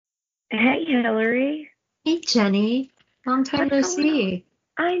Hey, Hillary. Hey Jenny, long time What's no going on? see.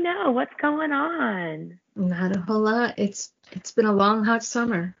 I know. What's going on? Not a whole lot. It's been a long hot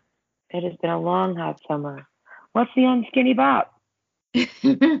summer. It has been a long, hot summer. What's the unskinny bop?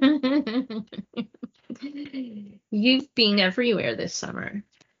 You've been everywhere this summer.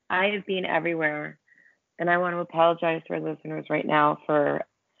 I have been everywhere, and I want to apologize to our listeners right now for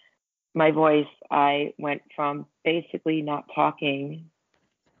my voice. I went from basically not talking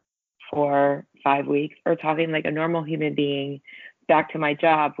for 5 weeks or talking like a normal human being back to my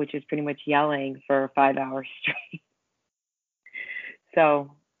job, which is pretty much yelling for 5 hours straight.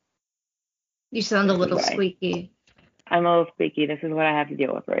 So, You sound a this is little what squeaky. I'm a little squeaky. This is what I have to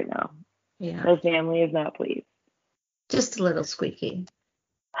deal with right now. Yeah, My family is not pleased. just a little squeaky.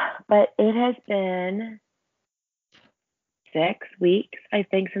 But it has been 6 weeks, I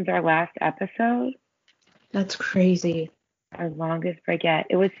think, since our last episode. That's crazy. Our longest break yet.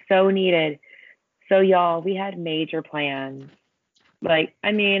 It was so needed. So, y'all, we had major plans.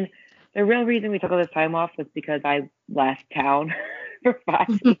 The real reason we took all this time off was because I left town for 5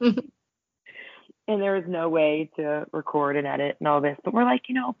 weeks. And there was no way to record and edit and all this. But we're like,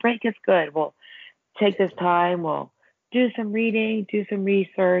 break is good. We'll take this time. We'll do some reading, do some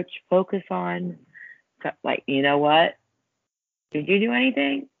research, focus on, like, you know what? Did you do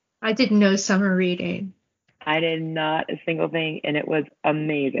anything? I did no summer reading. I did not a single thing, and it was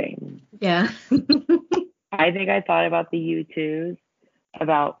amazing. Yeah. I think I thought about the U2s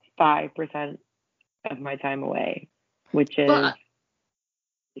about 5% of my time away, which is Well,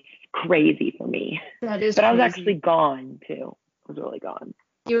 crazy for me. that is But I was actually crazy. gone too. I was really gone.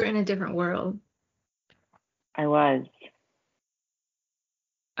 You were in a different world. I was.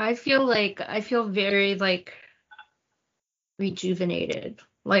 I feel very rejuvenated.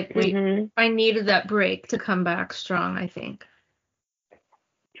 Hmm. I needed that break to come back strong, I think.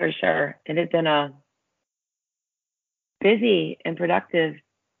 For sure. It had been a busy and productive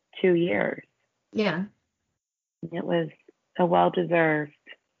 2 years. Yeah. It was a well-deserved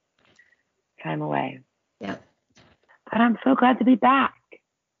time away. Yeah. But I'm so glad to be back.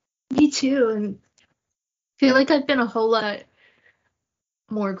 Me too. And I feel like I've been a whole lot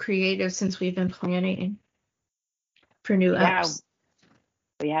more creative since we've been planning for new Yeah, apps.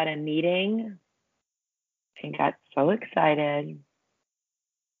 we had a meeting and got so excited.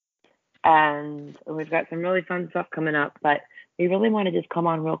 And we've got some really fun stuff coming up, but we really want to just come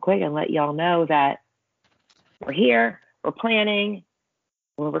on real quick and let y'all know that we're here, we're planning,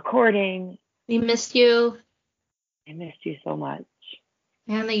 we're recording. We missed you I missed you so much.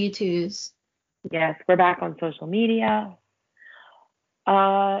 and the U2s. Yes, we're back on social media.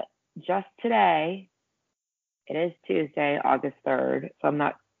 Just today, it is Tuesday, August 3rd,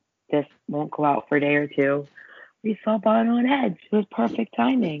 so this won't go out for a day or two. We saw Bono and Edge. It was perfect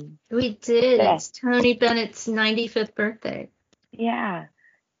timing. We did. Yeah. It's Tony Bennett's 95th birthday. Yeah.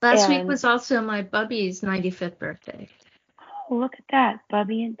 Last week And was also my bubby's 95th birthday. oh, look at that,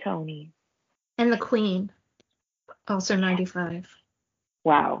 Bubby and Tony. And the Queen, also 95.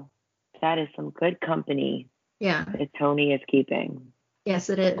 Wow. That is some good company Yeah. that Tony is keeping. Yes,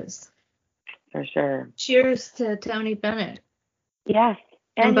 it is. For sure. Cheers to Tony Bennett Yes.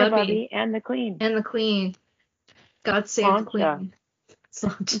 and And your Bubby Bubby and the Queen. and the Queen. God save the Sláinte. Queen.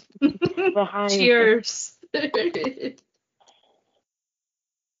 Sláinte. L'chaim. Cheers.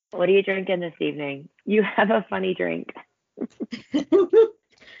 What are you drinking this evening? You have a funny drink.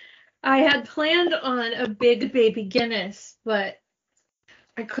 I had planned on a big baby Guinness, but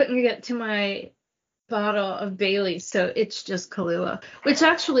I couldn't get to my bottle of Bailey, so it's just Kahlua, which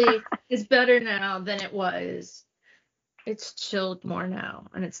actually is better now than it was. It's chilled more now,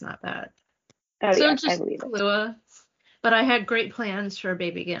 and it's not bad. Oh, So yeah, I just believe it. Kahlua, but I had great plans for a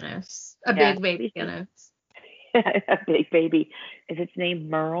baby Guinness, a Yes, big baby me too. Guinness. A big baby. Is its name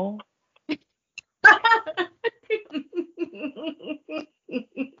Merle?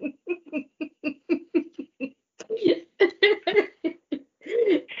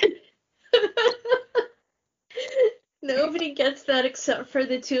 Nobody gets that except for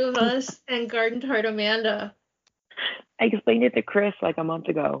the two of us and Garden Tart Amanda. I explained it to Chris like a month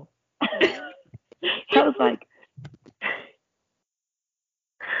ago. I was like,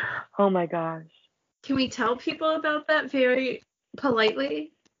 oh my gosh. Can we tell people about that very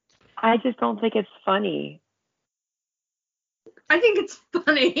politely? I just don't think it's funny. I think it's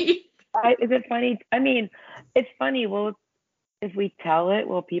funny. Is it funny? I mean, it's funny. Well, if we tell it,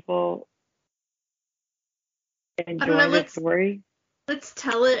 will people I don't know. enjoy the story? Let's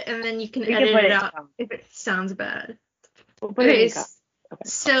tell it, and then you can We can edit put it it in out comments. if it sounds bad. We'll put it Okay, in comments. Okay.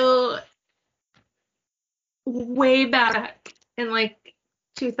 so way back in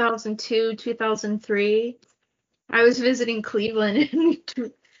 2002, 2003. I was visiting Cleveland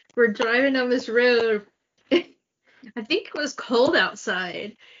and we're driving down this road. I think it was cold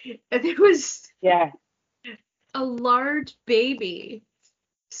outside. And there was Yeah. a large baby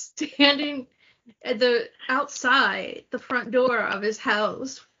standing at the outside the front door of his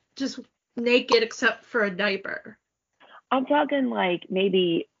house, just naked except for a diaper. I'm talking like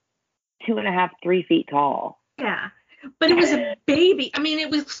maybe 2.5, 3 feet tall. Yeah. But it was a baby. I mean, it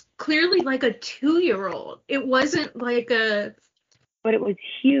was clearly like a 2-year-old. It wasn't like But it was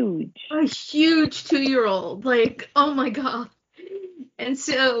huge. a huge 2-year-old. Like, oh my God. And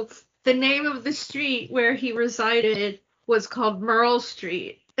so the name of the street where he resided was called Merle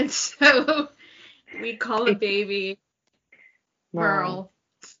Street. And so we call the baby Merle.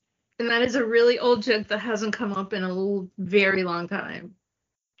 And that is a really old joke that hasn't come up in a very long time.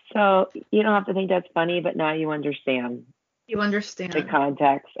 So you don't have to think that's funny, but now you understand You understand the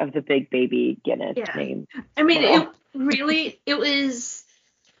context of the big baby Guinness name. I mean, it was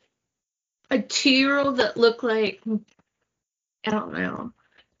a 2-year-old that looked like, I don't know,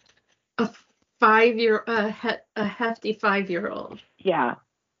 a hefty 5-year-old. Yeah.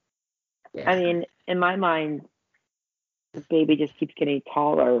 I mean, in my mind, the baby just keeps getting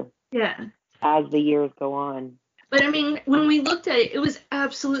taller. Yeah. As the years go on. But I mean, when we looked at it, it was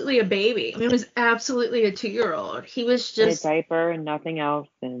absolutely a baby. I mean, it was absolutely a 2-year-old. He was just in a diaper and nothing else,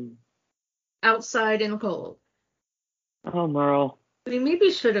 and outside in the cold. Oh, Merle. I mean,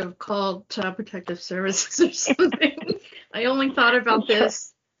 maybe should have called Child Protective Services or something. I only thought about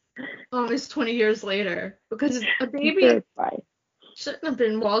this almost 20 years later because a baby shouldn't have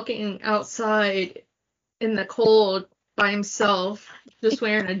been walking outside in the cold by himself, just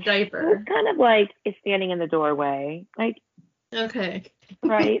wearing a diaper. It was kind of like it's standing in the doorway. Like, okay.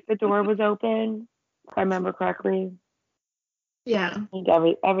 Right? The door was open, if I remember correctly. Yeah. I think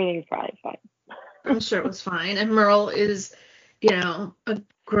everything's probably fine. I'm sure it was fine. And Merle is, a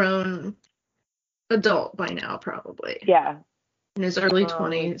grown adult by now, probably. Yeah. In his early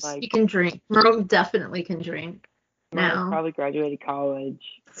 20s. He can drink. Merle definitely can drink now. Probably graduated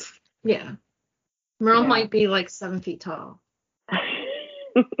college. Yeah. Merle might be like 7 feet tall.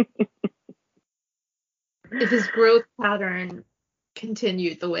 If his growth pattern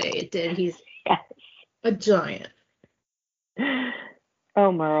continued the way it did, he's a giant.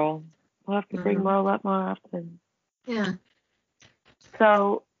 Oh, Merle. We'll have to bring Merle up more often. Yeah.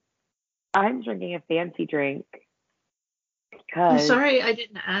 So, I'm drinking a fancy drink. I'm sorry I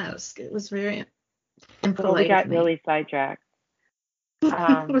didn't ask. It was very impolite. Well, we got really sidetracked.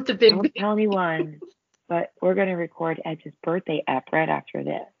 With the big. Don't tell anyone, but we're going to record Edge's birthday app right after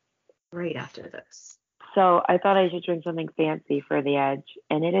this. Right after this. So I thought I should drink something fancy for the Edge,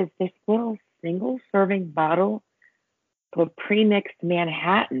 and it is this little single-serving bottle of pre-mixed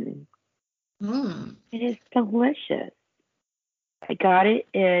Manhattan. It is delicious. I got it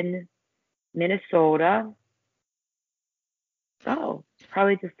in Minnesota. Oh,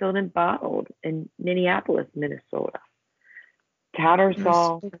 probably distilled and bottled in Minneapolis, Minnesota.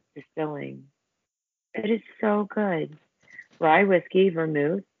 Tattersall Distilling. It is so good. Rye whiskey,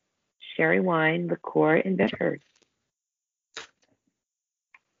 vermouth, sherry wine, liqueur, and bitters.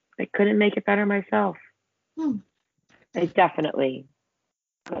 I couldn't make it better myself. I definitely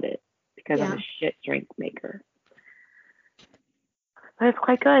got it because I'm a shit drink maker. But it's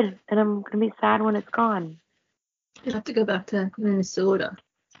quite good, and I'm going to be sad when it's gone. You have to go back to Minnesota.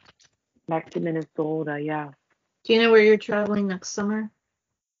 Back to Minnesota, yeah. Do you know where you're traveling next summer?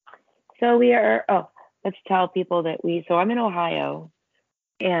 So we are, let's tell people that so I'm in Ohio,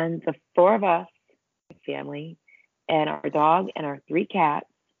 and the 4 of us, family, and our dog and our 3 cats,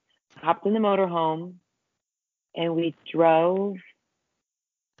 hopped in the motorhome, and we drove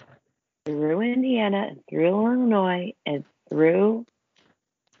through Indiana and through Illinois and through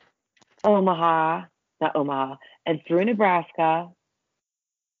and through Nebraska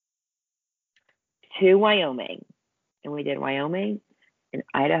to Wyoming. And we did Wyoming and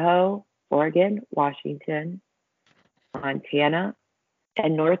Idaho, Oregon, Washington, Montana,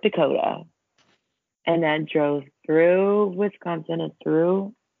 and North Dakota. And then drove through Wisconsin and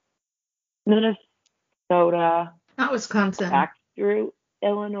through Minnesota. Not Wisconsin. Back through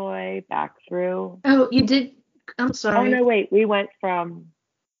Illinois, back through. Oh, you did? I'm sorry. Oh, no, wait. We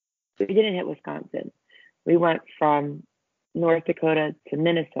didn't hit Wisconsin. We went from North Dakota to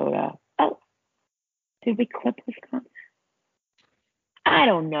Minnesota. Oh, did we clip Wisconsin? I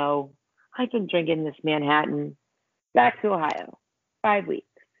don't know. I've been drinking this Manhattan. Back to Ohio. 5 weeks.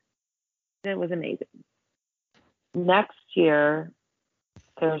 It was amazing. Next year,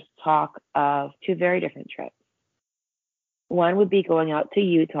 there's talk of 2 very different trips. one would be going out to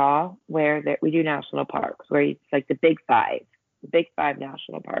Utah, where we do national parks, where it's like the big five. The big five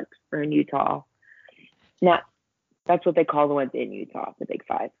national parks are in Utah. Now, that's what they call the ones in Utah, the big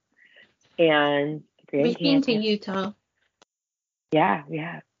five. And Grand We've been to Canyon. Utah. Yeah, we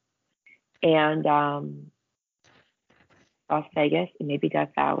have. And Las Vegas and maybe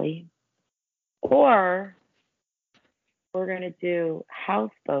Death Valley. Or we're going to do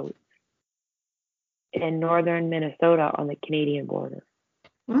houseboats in northern Minnesota on the Canadian border.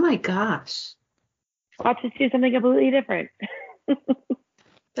 Oh my gosh. Watch us do something completely different.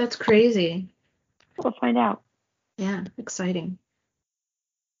 That's crazy. We'll find out. Yeah, exciting.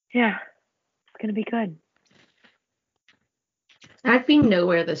 Yeah, it's going to be good. I've been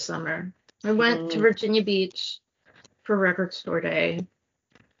nowhere this summer. I went to Virginia Beach for Record Store Day,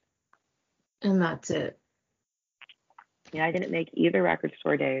 and that's it. Yeah, I didn't make either record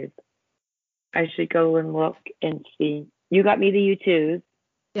store days. I should go and look and see. You got me the U2s.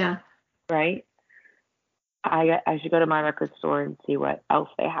 Yeah. Right? I should go to my record store and see what else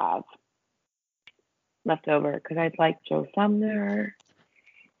they have left over, because I'd like Joe Sumner.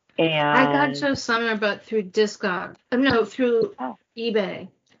 And I got Joe Sumner, but through Discog. No, through eBay.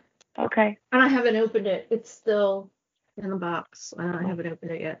 Okay. And I haven't opened it. It's still in the box. I haven't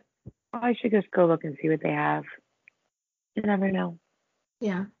opened it yet. I should just go look and see what they have. You never know.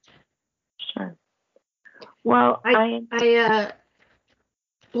 Yeah. Sure. Well,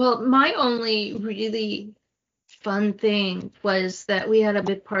 well, my only really fun thing was that we had a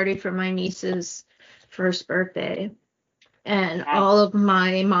big party for my niece's first birthday, and all of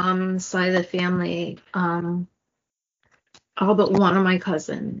my mom's side of the family, all but one of my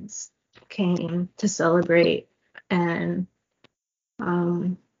cousins came to celebrate, and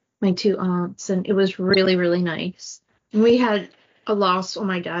my two aunts, and it was really, really nice. And we had a loss on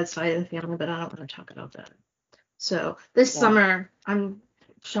my dad's side of the family, but I don't want to talk about that. So this summer, I'm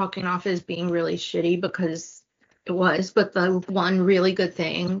chalking off as being really shitty, because it was, but the one really good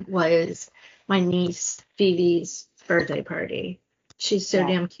thing was my niece Phoebe's birthday party. She's so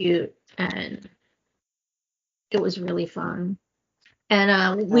damn cute, and it was really fun.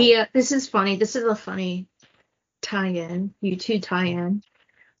 And this is funny. This is a funny tie-in, U2 tie-in.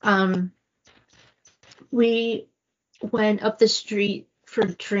 We went up the street for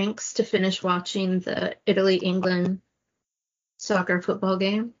drinks to finish watching the Italy-England soccer football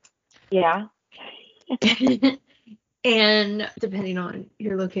game. Yeah. And depending on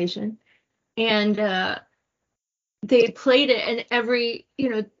your location. And they played it, and every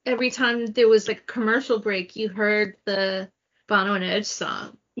time there was like a commercial break, you heard the Bono and Edge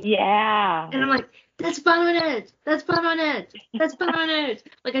song. Yeah. And I'm like, that's Bono and Edge. That's Bono and Edge. That's Bono and Edge.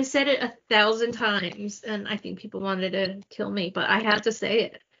 Like, I said it 1,000 times, and I think people wanted to kill me, but I had to say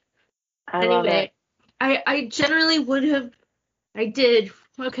it. I love it. I generally would have. I did.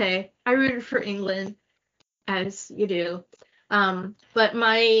 Okay. I rooted for England, as you do. But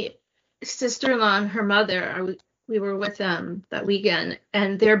my sister-in-law and her mother, we were with them that weekend,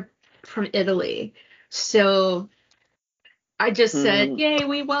 and they're from Italy. So I just said, yay,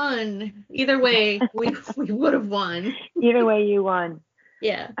 we won. Either way, we would have won. Either way, you won.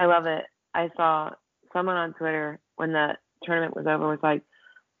 Yeah. I love it. I saw someone on Twitter when the tournament was over was like,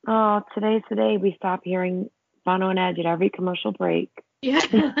 oh, today's the day we stop hearing Bono and Edge at every commercial break. Yeah.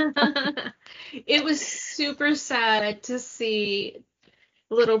 It was super sad to see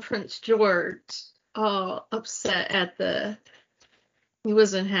little Prince George all upset he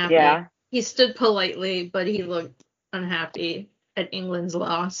wasn't happy. Yeah. He stood politely, but he looked unhappy at England's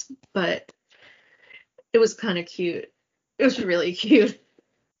loss. But it was kind of cute. It was really cute.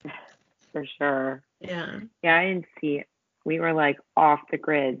 For sure. Yeah. Yeah, I didn't see it. We were like off the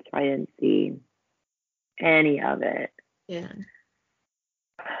grid, so I didn't see any of it. Yeah.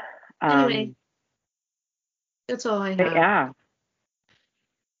 Anyway, that's all I have. But yeah.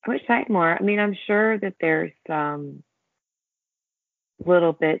 I wish I had more. I mean, I'm sure that there's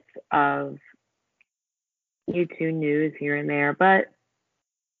little bits of U2 news here and there, but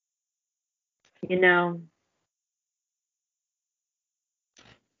we don't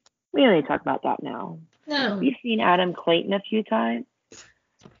need to talk about that now. No. We've seen Adam Clayton a few times.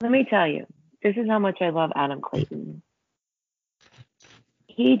 Let me tell you, this is how much I love Adam Clayton.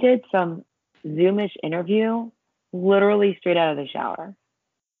 He did some Zoomish interview literally straight out of the shower,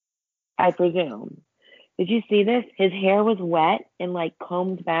 I presume. Did you see this? His hair was wet and like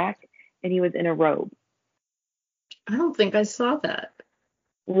combed back, and he was in a robe. I don't think I saw that.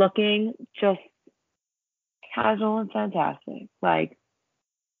 Looking just casual and fantastic. Like,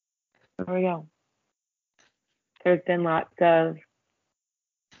 there we go. There's been lots of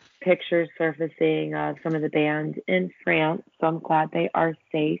pictures surfacing of some of the band in France. So I'm glad they are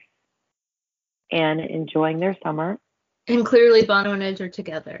safe and enjoying their summer. And clearly Bono and Edge are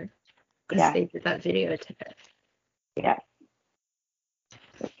together because Yeah. they did that video together. Yes.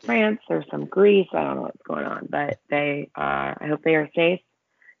 There's France, there's some Greece. I don't know what's going on, but they I hope they are safe.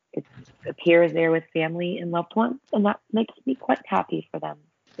 It appears they're with family and loved ones, and that makes me quite happy for them.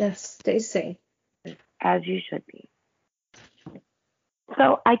 Yes, stay safe. As you should be.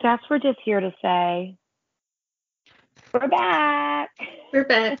 So I guess we're just here to say we're back. We're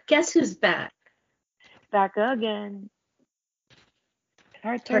back. Guess who's back? Back again.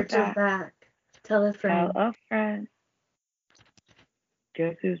 Tarts are back. Tell a friend. Tell a friend.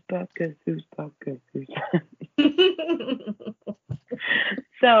 Guess who's back? Guess who's back? Guess who's back?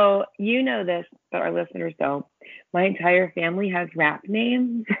 So you know this, but our listeners don't. My entire family has rap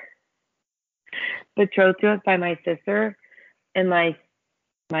names betrothed to us by my sister, and my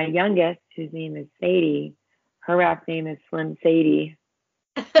youngest, whose name is Sadie, her rap name is Slim Sadie.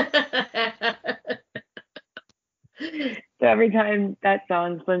 So every time that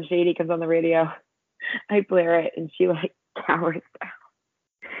song Slim Shady comes on the radio, I blare it, and she like cowers down.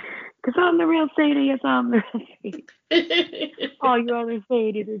 Cause I'm the real Sadie, yes, I'm the real Sadie. All you other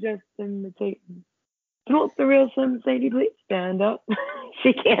Sadies are just imitating. Won't the real Slim Sadie please stand up?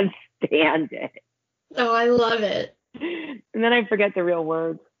 She can't stand it. Oh, I love it. And then I forget the real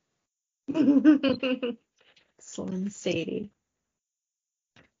words. Slim Sadie.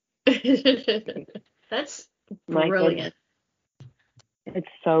 That's My brilliant. It's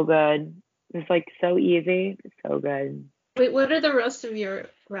so good. It's like so easy. It's so good. Wait, what are the rest of your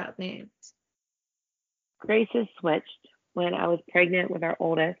rap names? Grace is switched when I was pregnant with our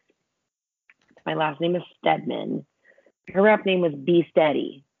oldest. My last name is Stedman. Her rap name was Be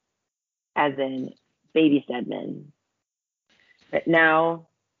Steady, as in Baby Stedman. But now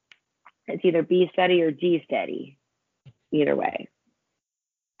it's either Be Steady or G Steady. Either way.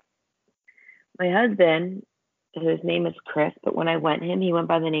 My husband, his name is Chris, but when I went him, he went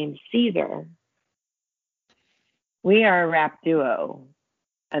by the name Caesar. We are a rap duo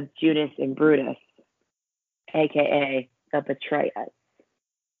of Judas and Brutus, aka the Betrayers.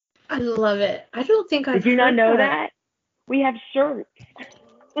 I love it. I don't think I've Did you not heard know that? We have shirts.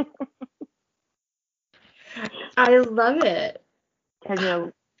 I love it. Because, you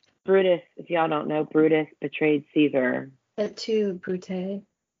know, Brutus, if y'all don't know, Brutus betrayed Caesar. Et tu, Brute.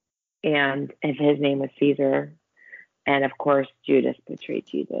 And if his name was Caesar. And, of course, Judas betrayed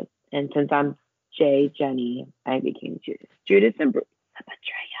Jesus. And since I'm Jenny, I became Judas. Judas and Brutus, the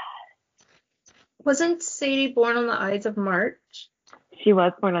Betrayers. Wasn't Sadie born on the Ides of March? She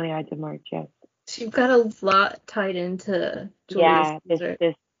was born on the Ides of March, yes. She got a lot tied into Julius Caesar.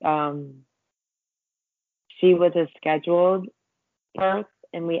 She was a scheduled birth,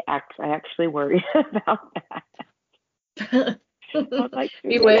 and I actually worried about that. I was like,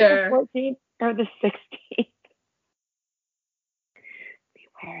 beware. The 14th or the 16th.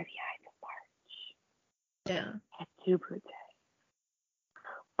 Beware the Ides of March. Yeah. That's super day.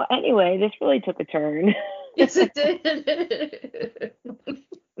 Well, anyway, this really took a turn. Yes, it did.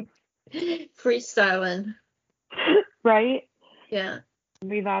 Freestyling. Right? Yeah.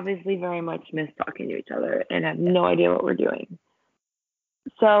 We've obviously very much missed talking to each other and have no idea what we're doing.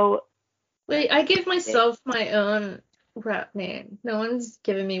 So. Wait, I gave myself my own rap name. No one's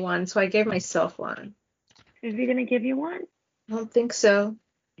given me one, so I gave myself one. Is he going to give you one? I don't think so.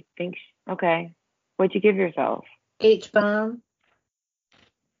 I think. Okay. What'd you give yourself? H-bomb.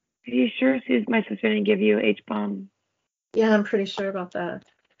 Are you sure my sister didn't give you H-bomb? Yeah, I'm pretty sure about that.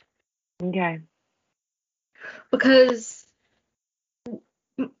 Okay. Because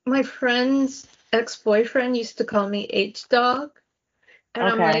my friend's ex-boyfriend used to call me H-dog. And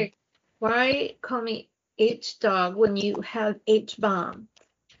I'm like, why call me H-dog when you have H-bomb?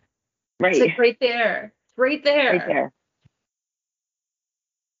 Right. It's like right there. Right there.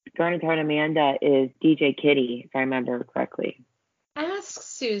 Garnet Heart Amanda is DJ Kitty, if I remember correctly. Ask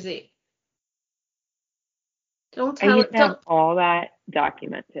Susie. Don't I tell used her. to have all that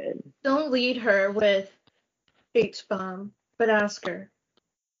documented. Don't lead her with H-bomb, but ask her.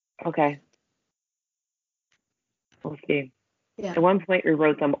 Okay. We'll see. Yeah. At one point, we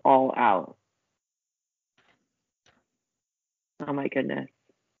wrote them all out. Oh my goodness.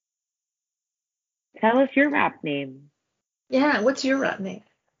 Tell us your rap name. Yeah, what's your rap name?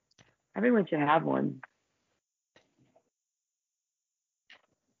 Everyone should have one.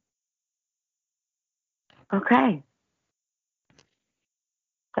 Okay. Is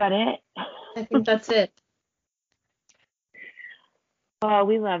that it? I think that's it. Oh,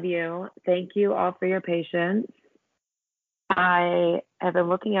 we love you. Thank you all for your patience. I have been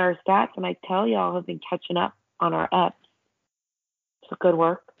looking at our stats, and I tell y'all have been catching up on our eps. So good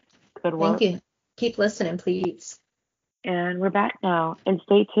work. Good work. Thank you. Keep listening, please. And we're back now. And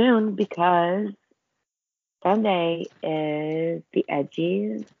stay tuned because Sunday is the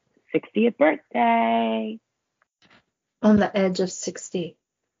Edgy's 60th birthday. On the edge of 60.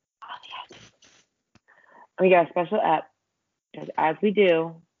 We got a special ep. Because as we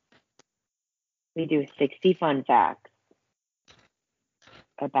do 60 fun facts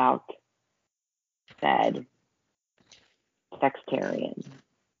about said sextarian.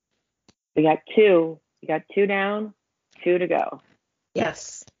 We got two down, 2 to go.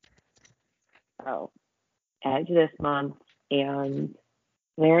 Yes. So, Edge this month and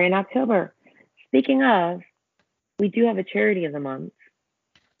Larry in October. Speaking of, we do have a charity of the month.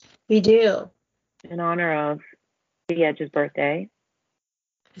 We do. In honor of the Edge's birthday.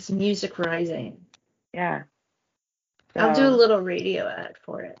 It's Music Rising. Yeah. So, I'll do a little radio ad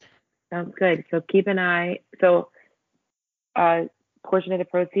for it. Sounds good. So keep an eye. So portion of the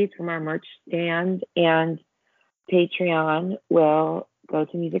proceeds from our merch stand and Patreon will go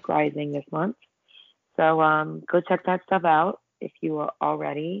to Music Rising this month. So go check that stuff out if you are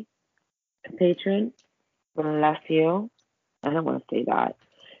already a patron. Bless you. I don't want to say that.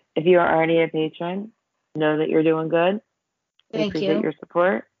 If you are already a patron, know that you're doing good. Thank you. Appreciate your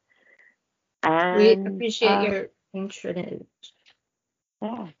support. And we appreciate your patronage.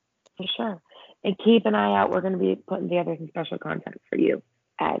 Yeah, for sure. And keep an eye out. We're going to be putting together some special content for you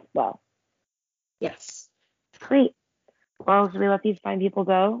as well. Yes. Great. Well, should we let these fine people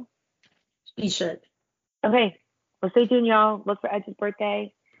go? You should. Okay. Well, stay tuned, y'all. Look for Edge's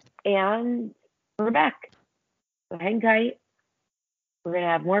birthday. And we're back. So hang tight. We're going to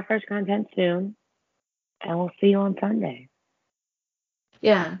have more fresh content soon. And we'll see you on Sunday.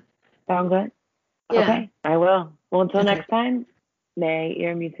 Yeah. Sound good? Yeah. Okay, I will. Well, until next time, may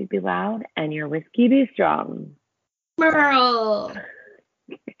your music be loud and your whiskey be strong. Merle.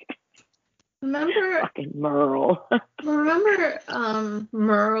 Remember? Fucking Merle. Remember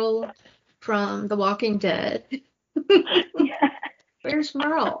Merle from The Walking Dead? Yeah. Where's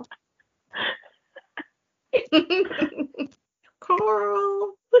Merle?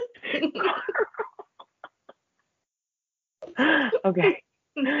 Carl. Okay.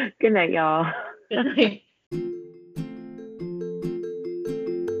 Good night, y'all. Good night.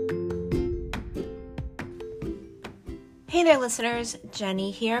 Hey there, listeners.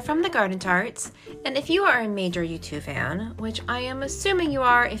 Jenny here from the Garden Tarts. And if you are a major U2 fan, which I am assuming you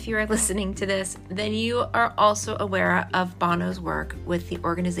are if you are listening to this, then you are also aware of Bono's work with the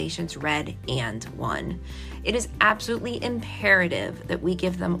organizations Red and One. It is absolutely imperative that we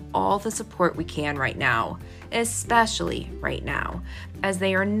give them all the support we can right now, especially right now, as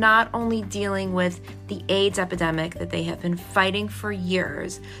they are not only dealing with the AIDS epidemic that they have been fighting for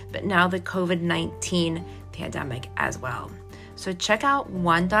years, but now the COVID-19 pandemic as well. So check out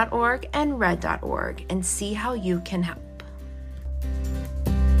one.org and red.org and see how you can help.